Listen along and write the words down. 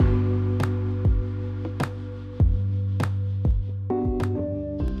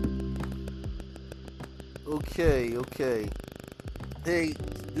Okay. Hey,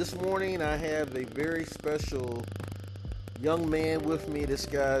 this morning I have a very special young man with me. This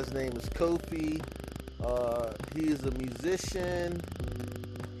guy's name is Kofi. He is a musician.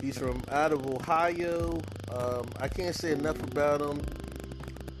 He's from out of Ohio. I can't say enough about him,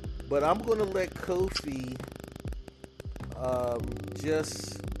 but I'm going to let Kofi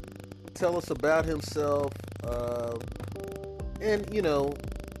just tell us about himself. And,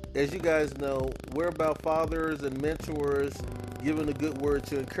 as you guys know, we're about fathers and mentors giving a good word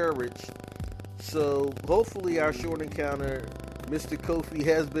to encourage. So hopefully our short encounter, Mr. Kofi,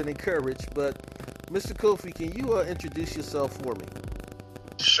 has been encouraged. But Mr. Kofi, can you introduce yourself for me?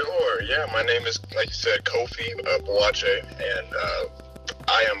 Sure, yeah. My name is, like you said, Kofi Boakye, and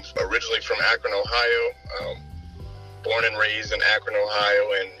I am originally from Akron, Ohio. Born and raised in Akron,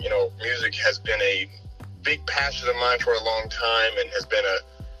 Ohio, and, music has been a big passion of mine for a long time and has been a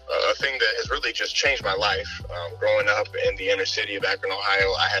thing that has really just changed my life. Growing up in the inner city of Akron,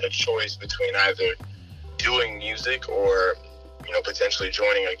 Ohio, I had a choice between either doing music or, potentially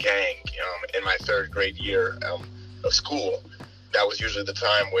joining a gang in my third grade year of school. That was usually the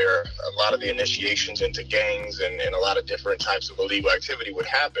time where a lot of the initiations into gangs and a lot of different types of illegal activity would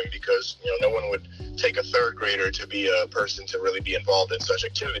happen because, no one would take a third grader to be a person to really be involved in such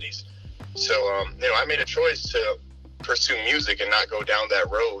activities. So, I made a choice to pursue music and not go down that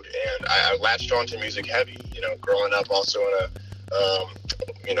road. And I latched on to music heavy, growing up also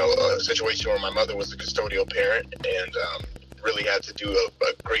in a situation where my mother was a custodial parent and really had to do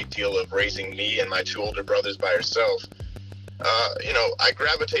a great deal of raising me and my two older brothers by herself. I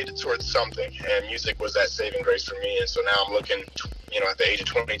gravitated towards something, and music was that saving grace for me. And so now I'm looking, at the age of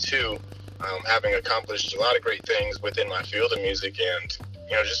 22, having accomplished a lot of great things within my field of music and,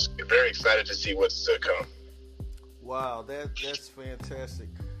 just very excited to see what's to come. Wow, that's fantastic.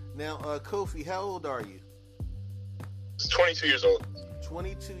 Now, Kofi, how old are you? 22 years old.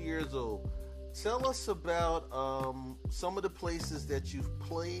 22 years old. Tell us about some of the places that you've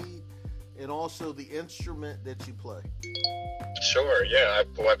played and also the instrument that you play. Sure, yeah.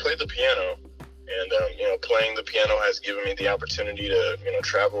 I played the piano, and, playing the piano has given me the opportunity to,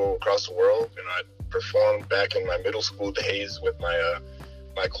 travel across the world. I performed back in my middle school days with my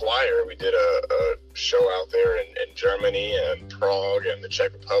choir. We did a show out there in Germany and Prague and the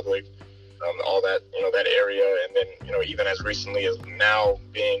Czech Republic, all that, that area. And then, even as recently as now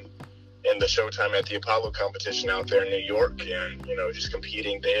being in the Showtime at the Apollo competition out there in New York and, just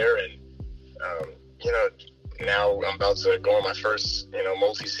competing there. And, now I'm about to go on my first,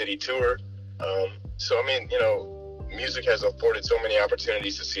 multi-city tour. Music has afforded so many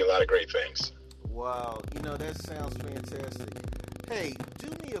opportunities to see a lot of great things. Wow, that sounds fantastic. Hey, do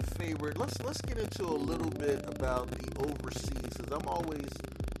me a favor. Let's get into a little bit about the overseas, because I'm always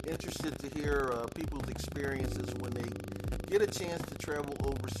interested to hear people's experiences when they get a chance to travel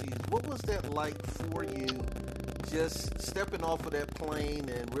overseas. What was that like for you, just stepping off of that plane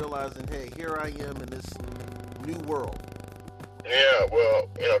and realizing, hey, here I am in this new world? Yeah, well,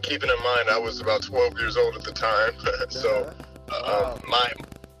 keeping in mind I was about 12 years old at the time, so Wow.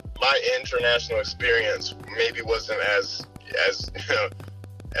 my international experience maybe wasn't as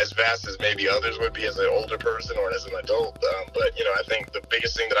as vast as maybe others would be as an older person or as an adult. But I think the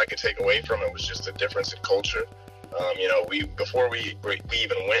biggest thing that I could take away from it was just the difference in culture. Before we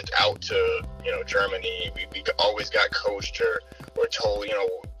even went out to Germany, we always got coached or told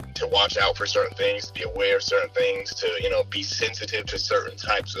to watch out for certain things, to be aware of certain things, to be sensitive to certain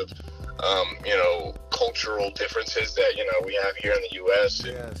types of cultural differences that we have here in the U.S.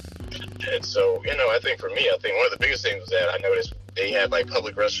 Yes. And so I think for me, one of the biggest things was that I noticed they had like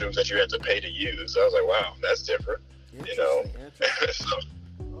public restrooms that you had to pay to use. So I was like, wow, that's different. Interesting. So,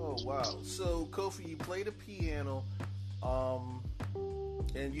 Oh, wow. So, Kofi, you play the piano,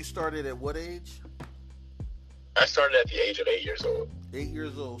 and you started at what age? I started at the age of 8 years old. 8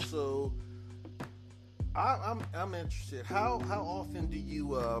 years old. So, I'm interested. How often do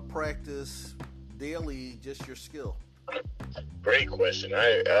you practice daily just your skill? Great question.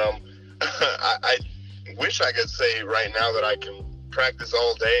 I wish I could say right now that I can practice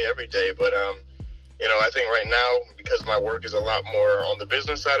all day, every day, but I think right now, because my work is a lot more on the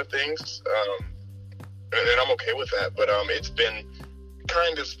business side of things, and I'm okay with that, but it's been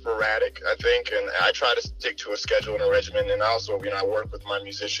kind of sporadic, I think, and I try to stick to a schedule and a regimen, and also, I work with my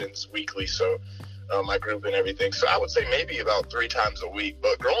musicians weekly, so my group and everything, so I would say maybe about 3 times a week.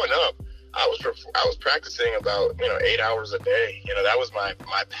 But growing up, I was practicing about 8 hours a day. That was my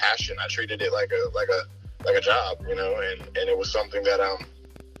passion. I treated it like a job, and it was something that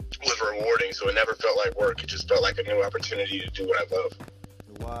was rewarding. So it never felt like work. It just felt like a new opportunity to do what I love.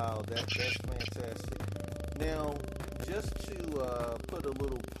 Wow, that's fantastic. Now, just to put a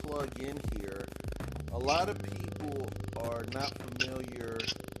little plug in here, a lot of people are not familiar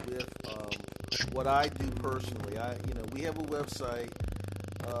with what I do personally. We have a website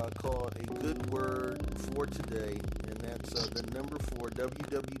called A Good Word for Today, and that's the number 4,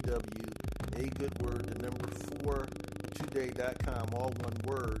 www.agoodword4today.com, all one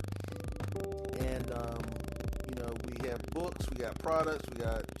word. And we have books, we got products, we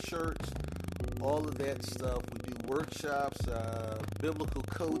got shirts, all of that stuff. We do workshops, biblical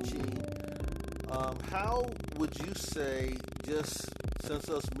coaching. How would you say, just since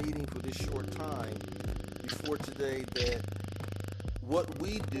us meeting for this short time before today, that what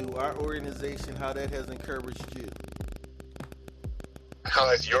we do, our organization, how that has encouraged you? How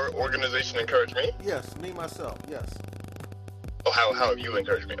has your organization encouraged me? Yes, me, myself, yes. Oh, how have you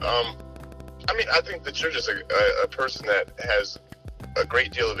encouraged me? I think that you're just a person that has a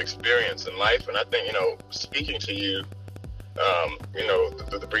great deal of experience in life, and I think, speaking to you,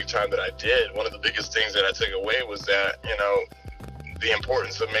 the brief time that I did, one of the biggest things that I took away was that, the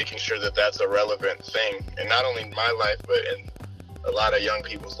importance of making sure that that's a relevant thing, and not only in my life, but in a lot of young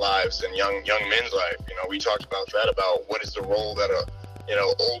people's lives and young men's life. We talked about that, about what is the role that a,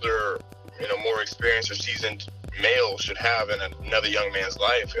 older, more experienced or seasoned male should have in another young man's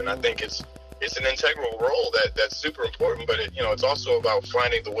life. And I think it's an integral role that's super important, but it's also about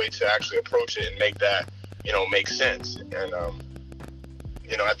finding the way to actually approach it and make that, make sense. And,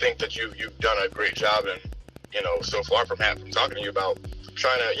 I think that you've done a great job in, so far from talking to you about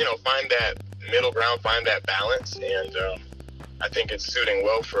trying to, find that middle ground, find that balance. And, I think it's suiting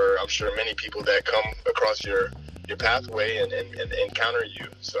well for, I'm sure, many people that come across your pathway and encounter you.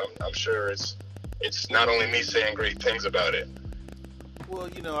 So I'm sure it's not only me saying great things about it. Well,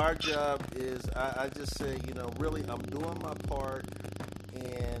 our job is, I just say, really, I'm doing my part,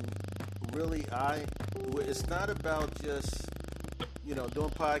 and really, it's not about just, doing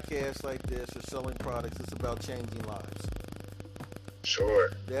podcasts like this or selling products. It's about changing lives.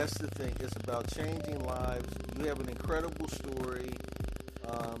 Sure. That's the thing. It's about changing lives. You have an incredible story.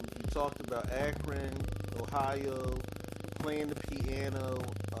 You talked about Akron, Ohio, playing the piano.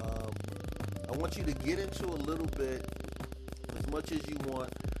 I want you to get into a little bit, as much as you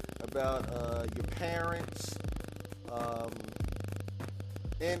want, about your parents.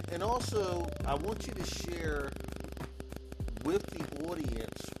 And also, I want you to share with the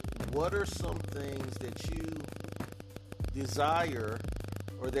audience what are some things that you desire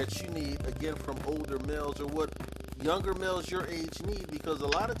or that you need, again, from older males, or what younger males your age need, because a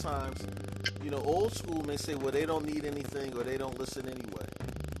lot of times, old school may say, well, they don't need anything or they don't listen anyway.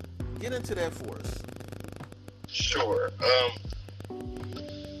 Get into that for us. Sure.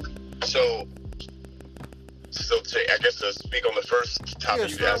 So I guess to speak on the first topic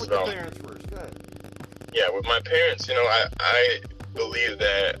you asked about. Yeah, start with the parents first. Go ahead. Yeah, with my parents, I believe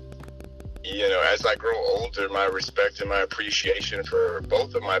that, as I grow older, my respect and my appreciation for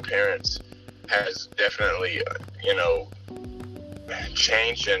both of my parents has definitely,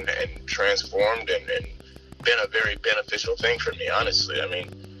 changed and transformed and been a very beneficial thing for me, honestly. I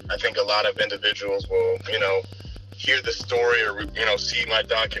think a lot of individuals will, hear the story or, see my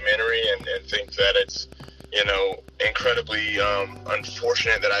documentary and think that it's, incredibly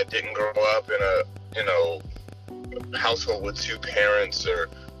unfortunate that I didn't grow up in a, household with two parents or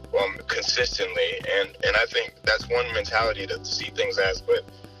consistently. And I think that's one mentality to see things as. But,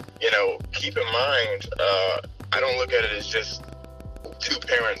 keep in mind, I don't look at it as just two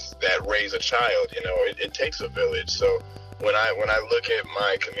parents that raise a child. It takes a village. So when I look at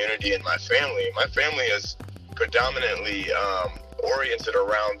my community and my family is predominantly oriented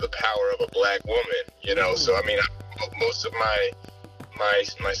around the power of a black woman. So most of my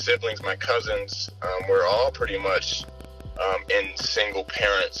siblings, my cousins, we're all pretty much in single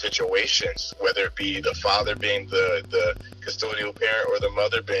parent situations, whether it be the father being the custodial parent or the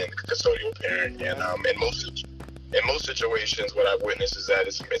mother being the custodial parent. And in most situations, what I've witnessed is that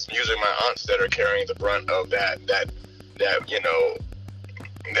it's usually my aunts that are carrying the brunt of that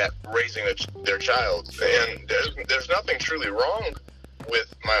raising their child. And there's nothing truly wrong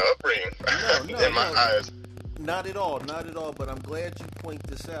with my upbringing in my eyes. Not at all. But I'm glad you point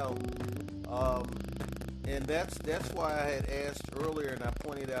this out. And that's why I had asked earlier, and I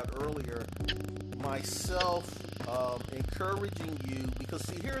pointed out earlier, myself encouraging you, because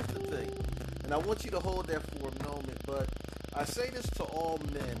see, here's the thing, and I want you to hold that for a moment, but I say this to all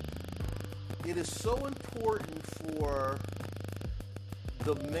men. It is so important for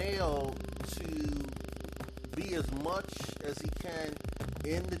the male to be as much as he can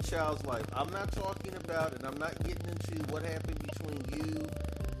in the child's life. I'm not talking about, and I'm not getting into what happened between you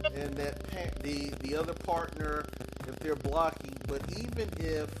and that the other partner, if they're blocking. But even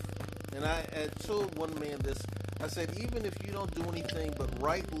if, and I told one man this, I said, even if you don't do anything but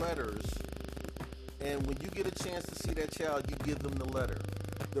write letters, and when you get a chance to see that child, you give them the letter.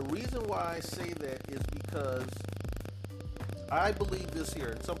 The reason why I say that is because I believe this here,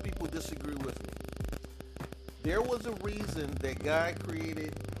 and some people disagree with me. There was a reason that God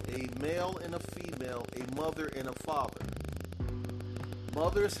created a male and a female, a mother and a father.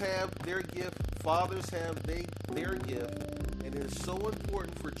 Mothers have their gift, fathers have their gift, and it is so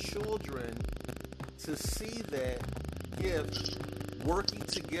important for children to see that gift working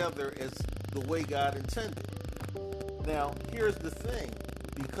together as the way God intended. Now, here's the thing.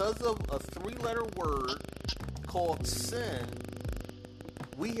 Because of a three-letter word called sin,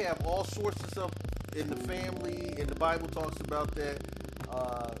 we have all sorts of stuff in the family, and the Bible talks about that.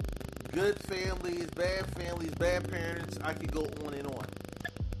 Good families, bad parents, I could go on and on.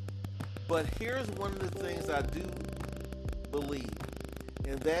 But here's one of the things I do believe,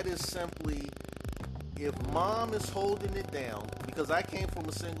 and that is simply, if mom is holding it down, because I came from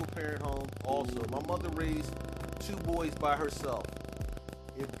a single parent home also. My mother raised two boys by herself.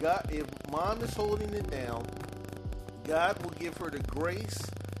 If mom is holding it down, God will give her the grace,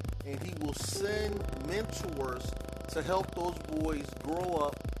 and he will send mentors to help those boys grow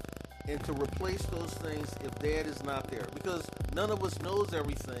up and to replace those things if dad is not there. Because none of us knows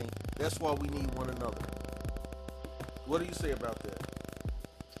everything. That's why we need one another. What do you say about that?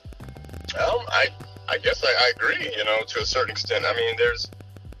 I guess I agree, to a certain extent. I mean, there's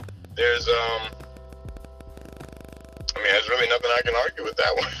there's really nothing I can argue with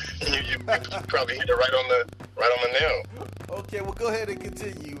that one. you probably hit it right on the nail. Okay, well, go ahead and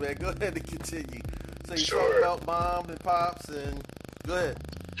continue, man. Go ahead and continue. So you Sure. talk about mom and pops, and go ahead.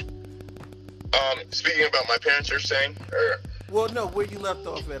 Speaking about my parents, you're saying, or Well, no, where you left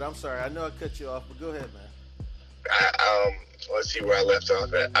off at. I'm sorry. I know I cut you off, but go ahead, man. let's see where I left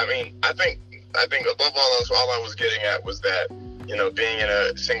off at. I mean, I think above all else, all I was getting at was that, being in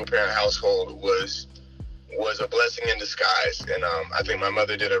a single parent household was a blessing in disguise. And I think my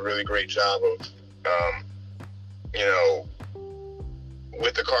mother did a really great job of,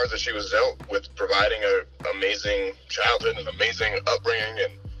 with the cards that she was dealt with, providing an amazing childhood, an amazing upbringing.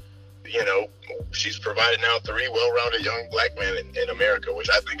 And, she's provided now 3 well-rounded young black men in America, which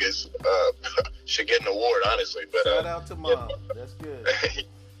I think is should get an award, honestly. But Shout out to mom. That's good.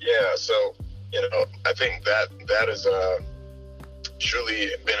 Yeah, so, I think that has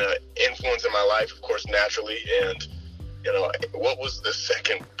truly been an influence in my life, of course, naturally. And, what was the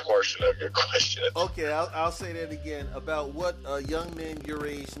second portion of your question? Okay, I'll say that again. About what young men your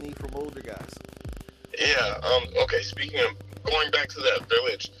age need from older guys. Yeah, okay, speaking of going back to that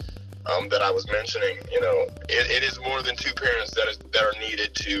village that I was mentioning, it is more than 2 parents that are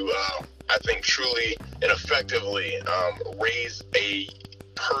needed to, I think, truly and effectively raise a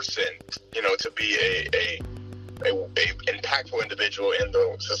person, to be a impactful individual in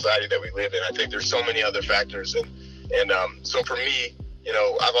the society that we live in. I think there's so many other factors, and so for me,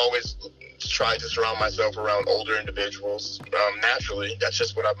 I've always tried to surround myself around older individuals. Naturally, that's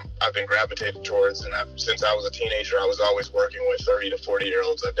just what I've been gravitated towards, and since I was a teenager, I was always working with 30 to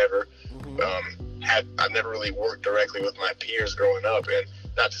 40-year-olds. I've never really worked directly with my peers growing up, and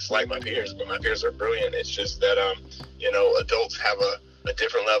not to slight my peers, but my peers are brilliant. It's just that adults have a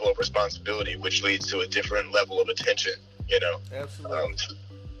different level of responsibility, which leads to a different level of attention. Absolutely.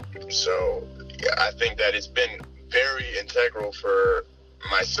 So yeah, I think that it's been very integral for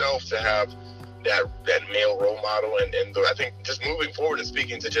myself to have that male role model, and I think just moving forward and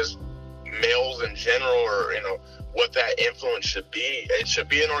speaking to just males in general, or what that influence should be. It should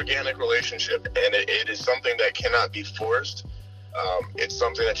be an organic relationship, and it is something that cannot be forced. It's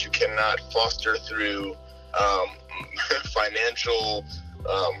something that you cannot foster through financial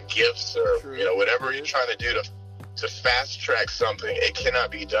gifts, or whatever you're trying to do to fast track something. It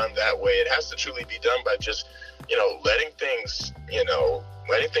cannot be done that way. It has to truly be done by just letting things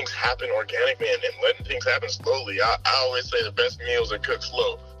happen organically, and letting things happen slowly. I always say the best meals are cooked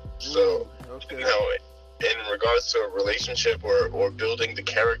slow. So, okay. In regards to a relationship or building the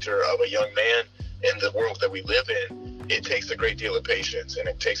character of a young man in the world that we live in, it takes a great deal of patience, and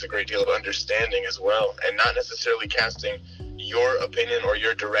it takes a great deal of understanding as well, and not necessarily casting your opinion or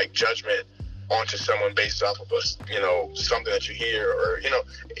your direct judgment onto someone based off of something that you hear, or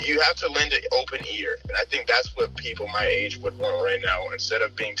you have to lend an open ear. And I think that's what people my age would want right now, instead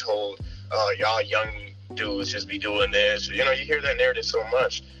of being told, y'all young dudes just be doing this. You hear that narrative so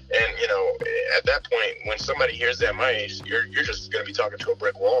much, and at that point, when somebody hears that my age, you're just going to be talking to a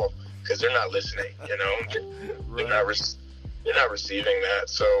brick wall, because they're not listening. Right. you're not receiving that.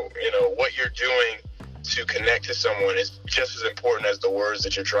 So, what you're doing to connect to someone is just as important as the words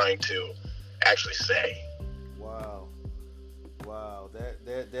that you're trying to actually say. Wow. Wow.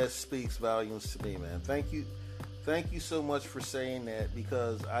 That speaks volumes to me, man. Thank you. Thank you so much for saying that,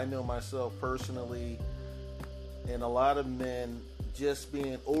 because I know myself personally, and a lot of men just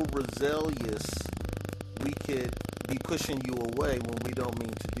being overzealous, we could be pushing you away when we don't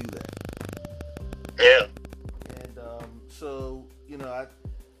mean to do that. Yeah. And so,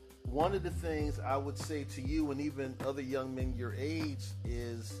 one of the things I would say to you and even other young men your age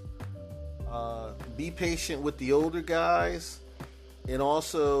is be patient with the older guys, and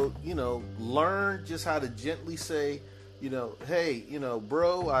also, learn just how to gently say, hey,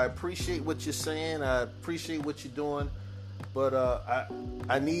 bro, I appreciate what you're saying. I appreciate what you're doing, but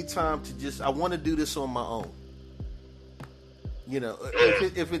I need time to I want to do this on my own.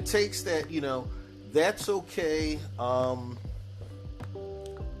 If it takes that, that's okay.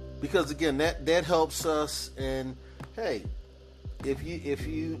 Because again, that helps us. And hey, if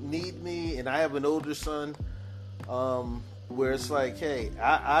you need me, and I have an older son, where it's like, hey,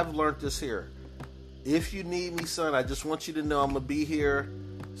 I've learned this here. If you need me, son, I just want you to know I'm gonna be here.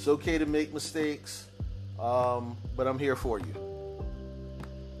 It's okay to make mistakes, but I'm here for you.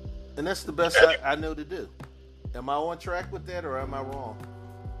 And that's the best I know to do. Am I on track with that, or am I wrong?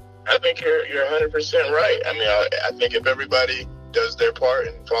 I think you're 100% right. I mean, I think if everybody does their part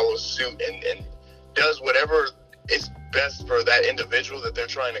and follows suit and does whatever is best for that individual that they're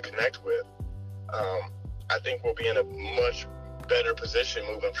trying to connect with, I think we'll be in a much better position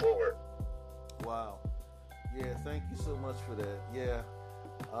moving forward. Wow. Yeah, thank you so much for that. Yeah.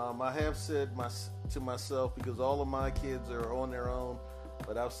 I have said to myself, because all of my kids are on their own,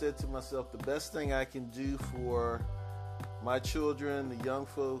 but I've said to myself, the best thing I can do for my children, the young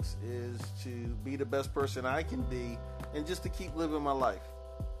folks, is to be the best person I can be, and just to keep living my life.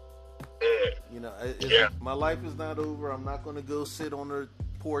 My life is not over. I'm not going to go sit on the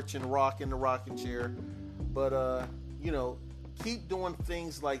porch and rock in the rocking chair, but keep doing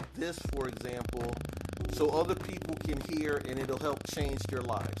things like this, for example, so other people can hear, and it'll help change their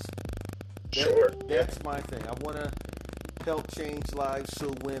lives. That's my thing. I want to help change lives, so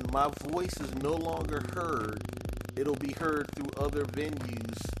when my voice is no longer heard, it'll be heard through other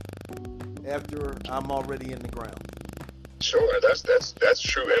venues after I'm already in the ground. Sure, that's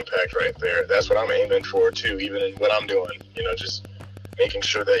true impact right there. That's what I'm aiming for too, even in what I'm doing. Just making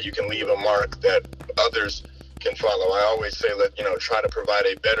sure that you can leave a mark that others can follow. I always say, try to provide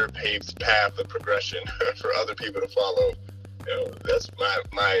a better paved path of progression for other people to follow. That's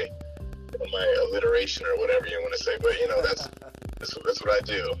my alliteration or whatever you want to say, but that's what I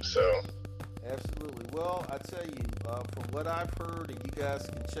do. So. Absolutely. Well, I tell you, from what I've heard, and you guys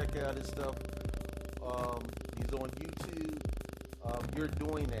can check out his stuff. He's on YouTube. You're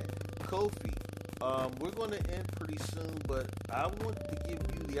doing that. Kofi, we're going to end pretty soon, but I want to give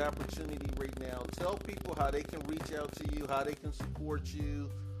you the opportunity right now. Tell people how they can reach out to you, how they can support you,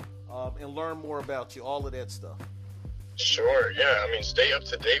 and learn more about you, all of that stuff. Sure, yeah. I mean, stay up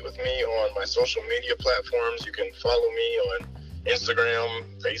to date with me on my social media platforms. You can follow me on Instagram,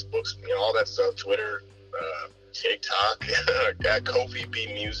 Facebook, all that stuff, Twitter, TikTok, at Kofi B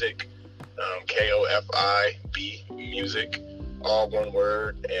Music, KOFI B Music, all one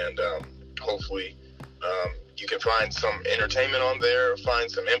word, and hopefully you can find some entertainment on there,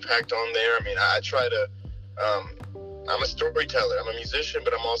 find some impact on there. I mean, I try to, I'm a storyteller. I'm a musician,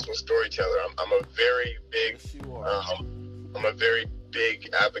 but I'm also a storyteller. I'm a very big, yes, you are. I'm a very big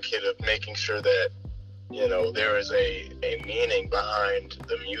advocate of making sure that there is a meaning behind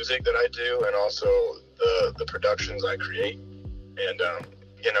the music that I do, and also the productions I create. And,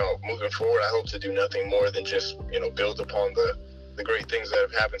 moving forward, I hope to do nothing more than just, build upon the great things that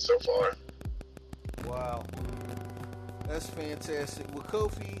have happened so far. Wow. That's fantastic. Well,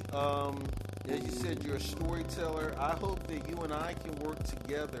 Kofi, as you said, you're a storyteller. I hope that you and I can work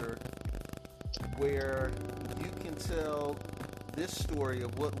together where you can tell this story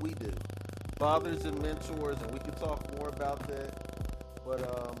of what we do. Fathers and mentors, and we can talk more about that. But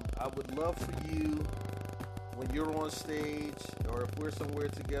I would love for you, when you're on stage or if we're somewhere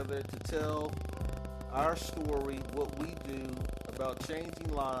together, to tell our story, what we do about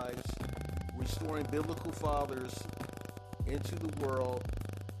changing lives, restoring biblical fathers into the world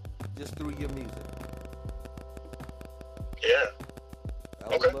just through your music. Yeah.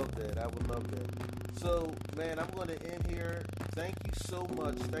 I would love that. I would love that. So, man, I'm going to end here. Thank you so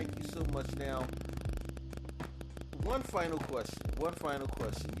much. Thank you so much. Now, one final question.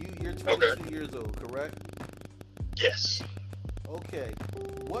 You're 22 years old, correct? Yes. Okay.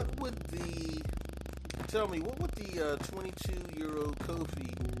 What would the tell me, what would the 22-year-old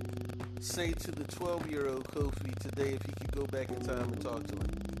Kofi say to the 12-year-old Kofi today if he could go back in time and talk to him?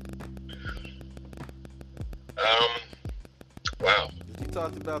 Wow. If you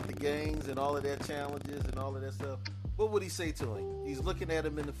talked about the gangs and all of that challenges and all of that stuff, what would he say to him? He's looking at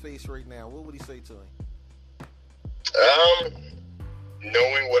him in the face right now. What would he say to him?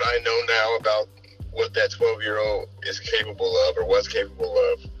 Knowing what I know now about what that 12-year-old is capable of or was capable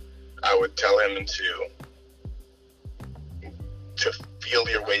of, I would tell him to feel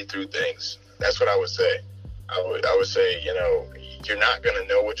your way through things. That's what I would say. I would say, you're not going to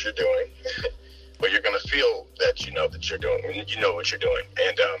know what you're doing, but you're going to feel that you know what you're doing.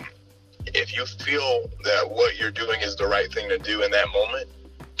 And if you feel that what you're doing is the right thing to do in that moment,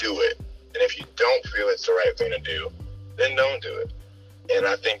 do it. And if you don't feel it's the right thing to do, then don't do it. And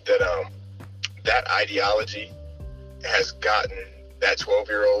I think that that ideology has gotten that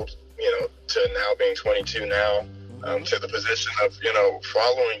 12-year-old, to now being 22 now, to the position of,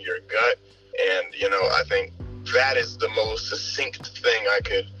 following your gut. And, I think that is the most succinct thing I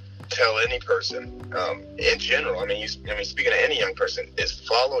could tell any person in general. I mean, speaking to any young person, is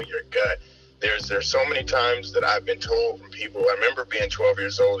follow your gut. There's so many times that I've been told from people. I remember being 12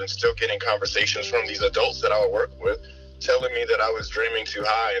 years old and still getting conversations from these adults that I would work with, telling me that I was dreaming too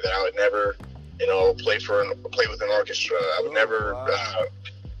high, that I would never, play with an orchestra. I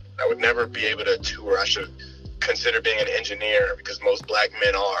would never be able to tour. I should consider being an engineer because most black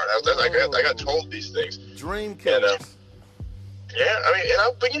men are. I got told these things. Dream killers.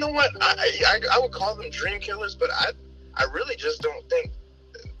 And, but you know what? I would call them dream killers, but I really just don't think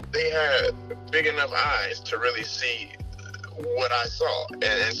they had big enough eyes to really see what I saw.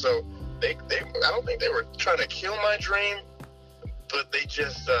 And so I don't think they were trying to kill my dream, but they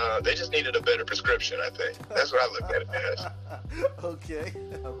just needed a better prescription, I think. That's what I look at it as. Okay.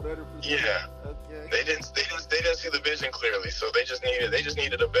 A better prescription. Yeah. Okay. They didn't see the vision clearly, so they just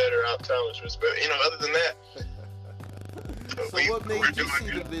needed a better optometrist. But other than that, so what made you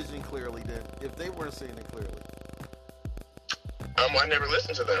see the vision clearly then, if they weren't seeing it clearly? I never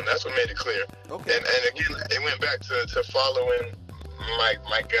listened to them. That's what made it clear. Okay. And again, it went back to following my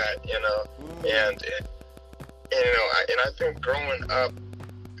gut, and I think growing up,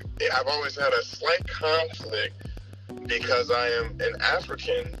 I've always had a slight conflict because I am an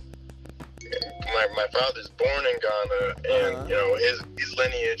African. My father's born in Ghana, and his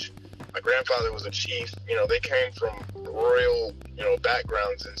lineage. My grandfather was a chief. They came from royal,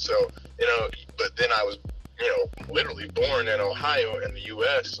 backgrounds, and so But then I was, literally born in Ohio in the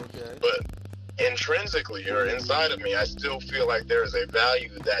U.S. Okay. But intrinsically or inside of me, I still feel like there is a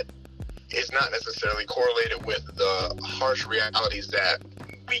value that is not necessarily correlated with the harsh realities that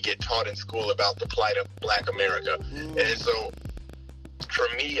we get taught in school about the plight of Black America. And so, for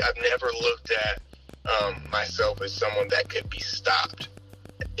me, I've never looked at myself as someone that could be stopped.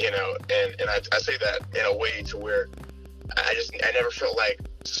 And I say that in a way to where I never felt like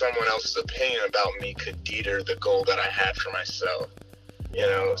someone else's opinion about me could deter the goal that I had for myself.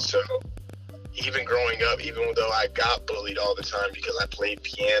 So even growing up, even though I got bullied all the time because I played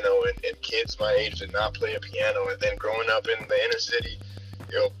piano and kids my age did not play a piano, and then growing up in the inner city,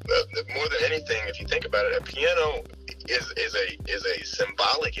 more than anything, if you think about it, a piano is a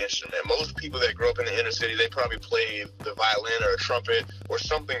symbolic instrument. Most people that grow up in the inner city, they probably play the violin or a trumpet or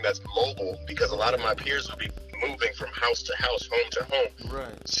something that's mobile, because a lot of my peers would be moving from house to house, home to home.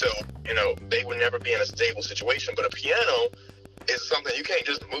 Right. So, they would never be in a stable situation. But a piano is something you can't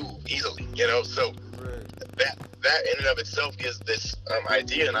just move easily, So right. that in and of itself gives this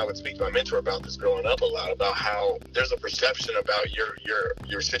idea, and I would speak to my mentor about this growing up a lot, about how there's a perception about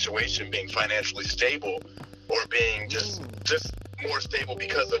your situation being financially stable or being just more stable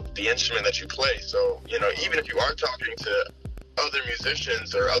because of the instrument that you play. So, even if you are talking to other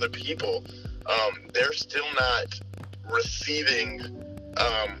musicians or other people, they're still not receiving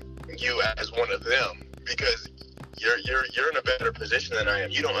you as one of them, because you're in a better position than I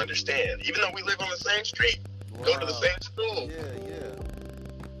am. You don't understand. Even though we live on the same street, go to the same school.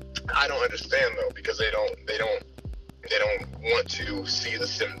 Yeah. I don't understand though, because they don't want to see the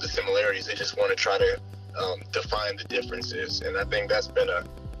similarities. They just want to try to define the differences. And I think that's been a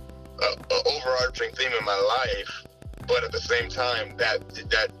overarching theme in my life. But at the same time, that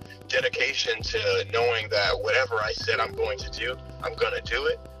dedication to knowing that whatever I said I'm going to do, I'm going to do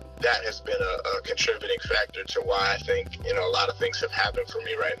it. That has been a contributing factor to why I think, a lot of things have happened for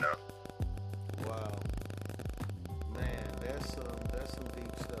me right now. Wow. Man, that's some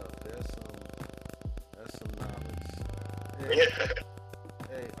deep stuff. That's some knowledge. Hey,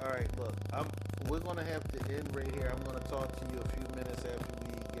 hey, all right, look, we're going to have to end right here. I'm going to talk to you a few minutes after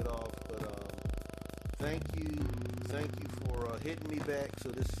we get off, but thank you for hitting me back so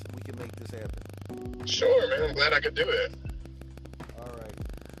we can make this happen. Sure, man. I'm glad I could do it. All right.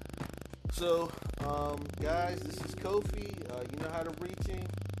 So, guys, this is Kofi. You know how to reach him.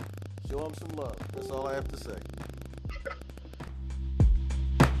 Show him some love. That's all I have to say.